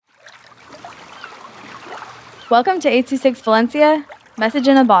Welcome to 826 Valencia, message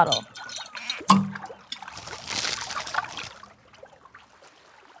in a bottle.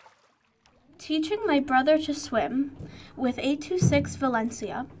 Teaching my brother to swim with 826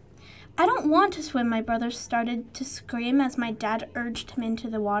 Valencia. I don't want to swim, my brother started to scream as my dad urged him into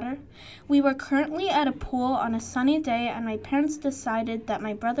the water. We were currently at a pool on a sunny day, and my parents decided that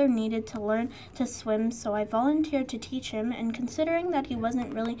my brother needed to learn to swim, so I volunteered to teach him, and considering that he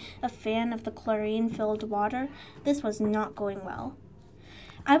wasn't really a fan of the chlorine-filled water, this was not going well.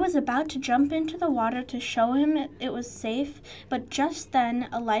 I was about to jump into the water to show him it was safe, but just then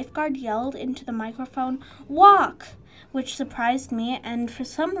a lifeguard yelled into the microphone, "Walk!" which surprised me, and for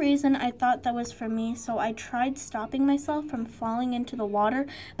some reason I thought that was for me, so I tried stopping myself from falling into the water,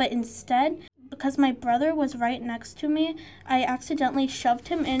 but instead, because my brother was right next to me, I accidentally shoved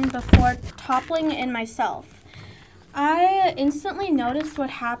him in before toppling in myself. I instantly noticed what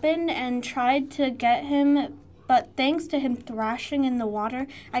happened and tried to get him, but thanks to him thrashing in the water,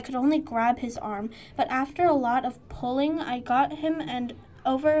 I could only grab his arm. But after a lot of pulling, I got him and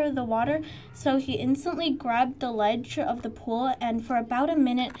over the water, so he instantly grabbed the ledge of the pool, and for about a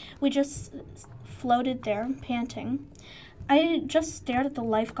minute, we just floated there, panting. I just stared at the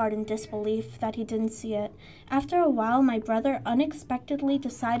lifeguard in disbelief that he didn't see it. After a while, my brother unexpectedly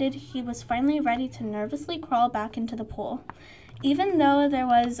decided he was finally ready to nervously crawl back into the pool. Even though there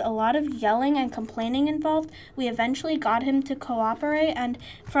was a lot of yelling and complaining involved, we eventually got him to cooperate, and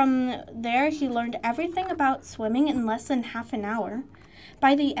from there he learned everything about swimming in less than half an hour.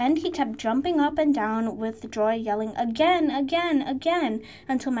 By the end, he kept jumping up and down with joy, yelling, "Again, again, again,"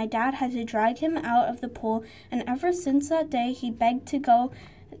 until my dad had to drag him out of the pool, and ever since that day, he begged to go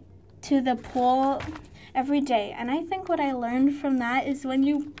to the pool every day. And I think what I learned from that is when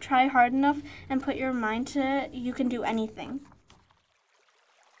you try hard enough and put your mind to it, you can do anything.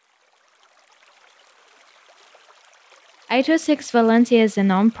 826 Valencia is a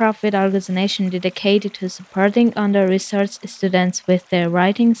non-profit organization dedicated to supporting under-researched students with their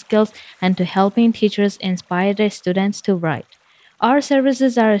writing skills and to helping teachers inspire their students to write. Our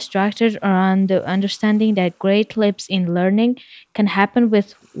services are structured around the understanding that great leaps in learning can happen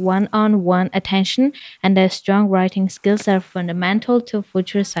with one-on-one attention and that strong writing skills are fundamental to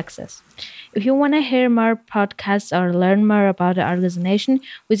future success. If you want to hear more podcasts or learn more about the organization,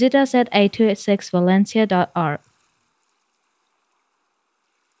 visit us at 826valencia.org.